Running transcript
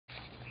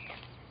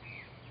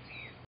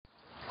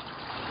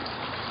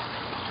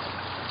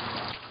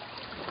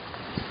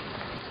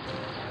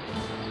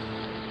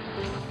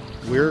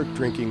we're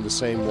drinking the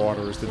same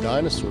water as the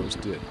dinosaurs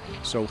did.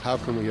 So how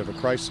can we have a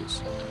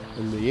crisis?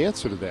 And the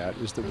answer to that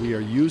is that we are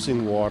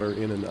using water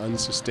in an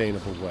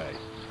unsustainable way.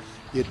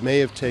 It may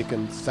have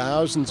taken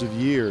thousands of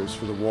years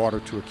for the water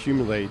to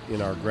accumulate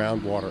in our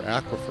groundwater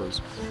aquifers,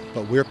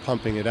 but we're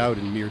pumping it out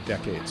in mere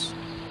decades.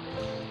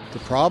 The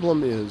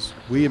problem is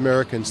we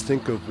Americans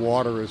think of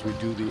water as we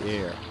do the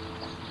air,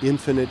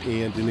 infinite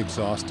and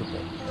inexhaustible,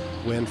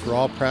 when for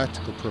all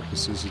practical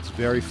purposes it's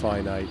very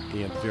finite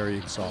and very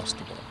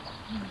exhaustible.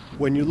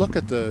 When you look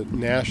at the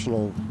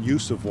national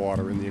use of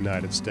water in the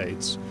United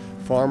States,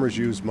 farmers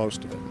use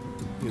most of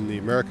it. In the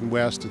American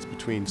West, it's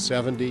between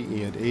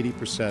 70 and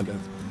 80%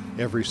 of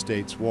every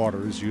state's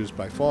water is used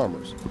by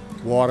farmers.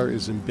 Water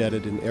is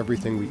embedded in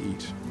everything we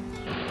eat.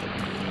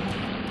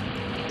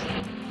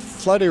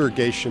 Flood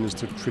irrigation is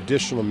the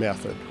traditional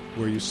method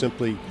where you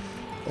simply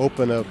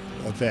open a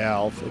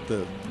valve at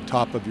the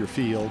top of your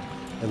field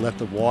and let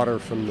the water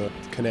from the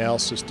canal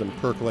system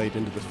percolate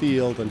into the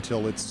field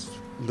until it's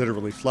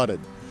literally flooded.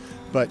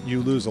 But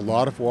you lose a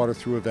lot of water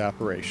through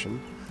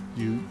evaporation.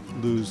 You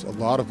lose a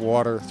lot of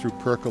water through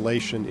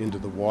percolation into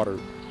the water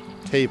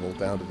table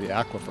down to the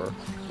aquifer,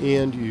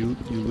 and you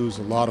lose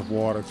a lot of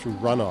water through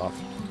runoff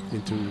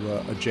into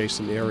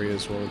adjacent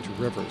areas or into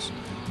rivers.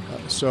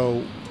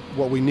 So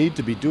what we need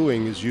to be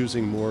doing is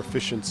using more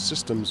efficient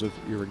systems of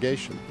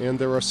irrigation, and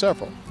there are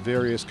several,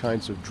 various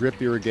kinds of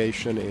drip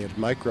irrigation and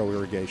micro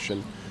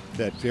irrigation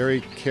that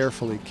very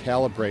carefully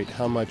calibrate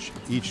how much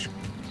each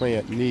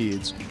plant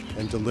needs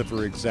and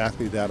deliver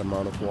exactly that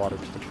amount of water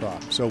to the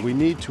crop. So we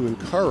need to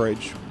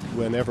encourage,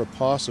 whenever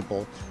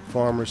possible,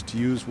 farmers to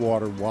use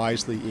water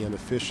wisely and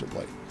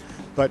efficiently.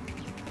 But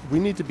we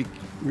need to be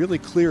really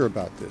clear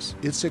about this.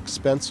 It's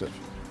expensive,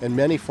 and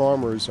many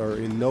farmers are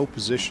in no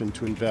position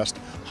to invest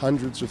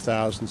hundreds of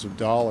thousands of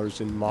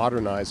dollars in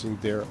modernizing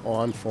their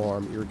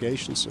on-farm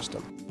irrigation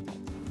system.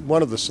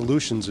 One of the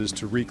solutions is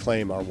to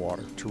reclaim our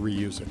water, to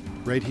reuse it.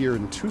 Right here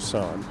in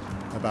Tucson,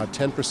 about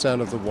 10%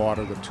 of the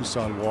water that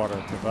Tucson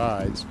Water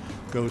provides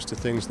goes to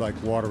things like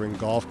watering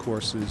golf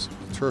courses,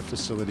 turf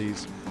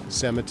facilities,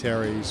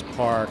 cemeteries,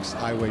 parks,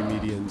 highway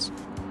medians.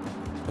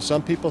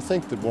 Some people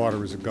think that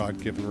water is a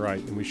God-given right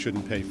and we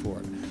shouldn't pay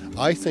for it.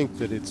 I think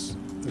that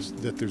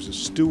there's a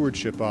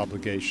stewardship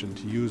obligation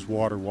to use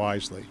water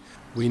wisely.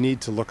 We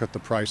need to look at the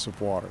price of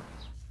water.